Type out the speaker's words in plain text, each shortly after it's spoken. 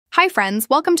Hi friends,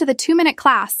 welcome to the 2-minute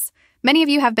class. Many of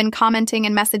you have been commenting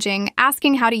and messaging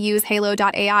asking how to use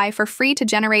Hailuo.ai for free to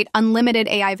generate unlimited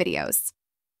AI videos.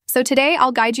 So today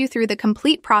I'll guide you through the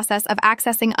complete process of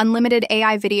accessing unlimited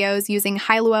AI videos using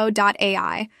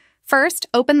Hailuo.ai. First,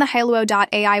 open the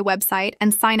Hailuo.ai website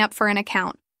and sign up for an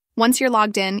account. Once you're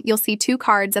logged in, you'll see two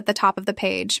cards at the top of the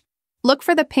page. Look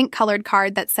for the pink-colored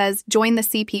card that says Join the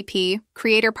CPP,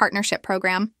 Creator Partnership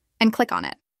Program, and click on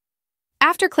it.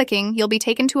 After clicking, you'll be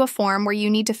taken to a form where you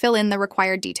need to fill in the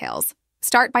required details.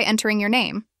 Start by entering your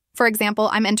name. For example,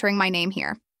 I'm entering my name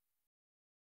here.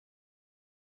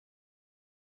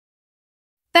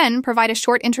 Then, provide a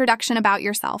short introduction about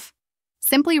yourself.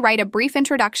 Simply write a brief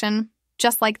introduction,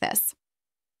 just like this.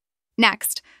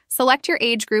 Next, select your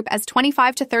age group as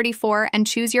 25 to 34 and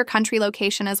choose your country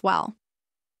location as well.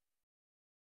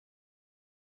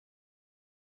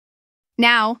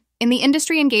 Now, in the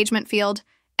industry engagement field,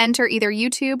 enter either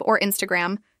YouTube or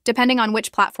Instagram, depending on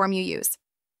which platform you use.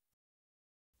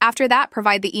 After that,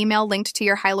 provide the email linked to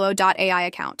your Hailuo.ai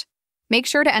account. Make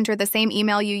sure to enter the same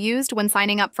email you used when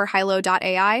signing up for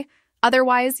Hailuo.ai,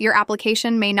 otherwise your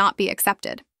application may not be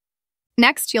accepted.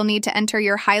 Next, you'll need to enter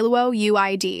your Hailuo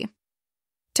UID.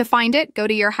 To find it, go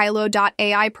to your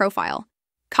Hailuo.ai profile.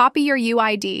 Copy your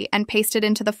UID and paste it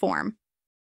into the form.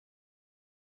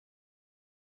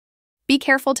 Be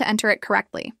careful to enter it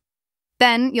correctly.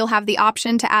 Then, you'll have the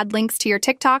option to add links to your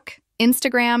TikTok,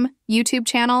 Instagram, YouTube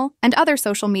channel, and other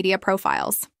social media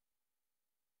profiles.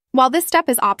 While this step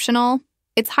is optional,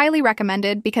 it's highly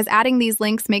recommended because adding these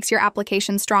links makes your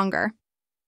application stronger.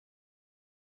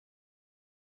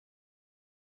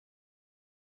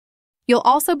 You'll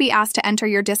also be asked to enter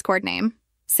your Discord name.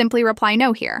 Simply reply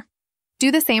no here. Do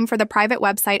the same for the private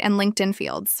website and LinkedIn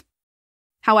fields.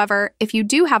 However, if you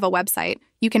do have a website,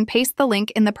 you can paste the link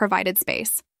in the provided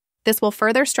space. This will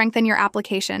further strengthen your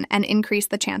application and increase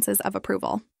the chances of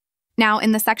approval. Now,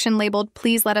 in the section labeled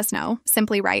Please Let Us Know,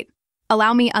 simply write,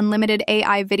 Allow me unlimited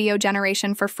AI video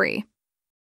generation for free.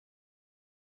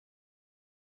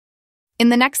 In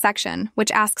the next section,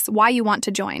 which asks why you want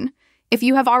to join, if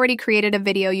you have already created a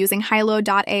video using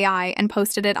Hailuo.ai and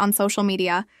posted it on social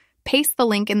media, paste the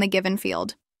link in the given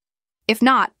field. If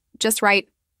not, just write,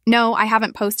 No, I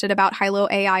haven't posted about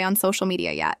Hailuo AI on social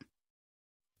media yet.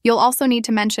 You'll also need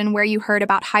to mention where you heard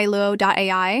about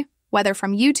Hailuo.ai, whether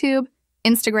from YouTube,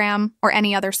 Instagram, or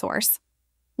any other source.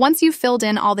 Once you've filled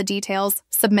in all the details,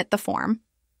 submit the form.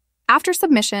 After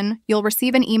submission, you'll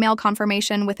receive an email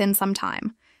confirmation within some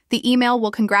time. The email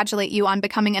will congratulate you on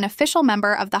becoming an official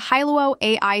member of the Hailuo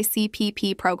AI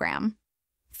CPP program.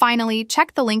 Finally,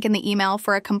 check the link in the email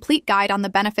for a complete guide on the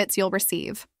benefits you'll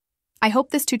receive. I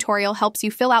hope this tutorial helps you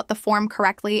fill out the form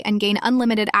correctly and gain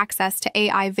unlimited access to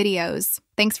AI videos.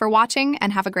 Thanks for watching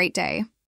and have a great day.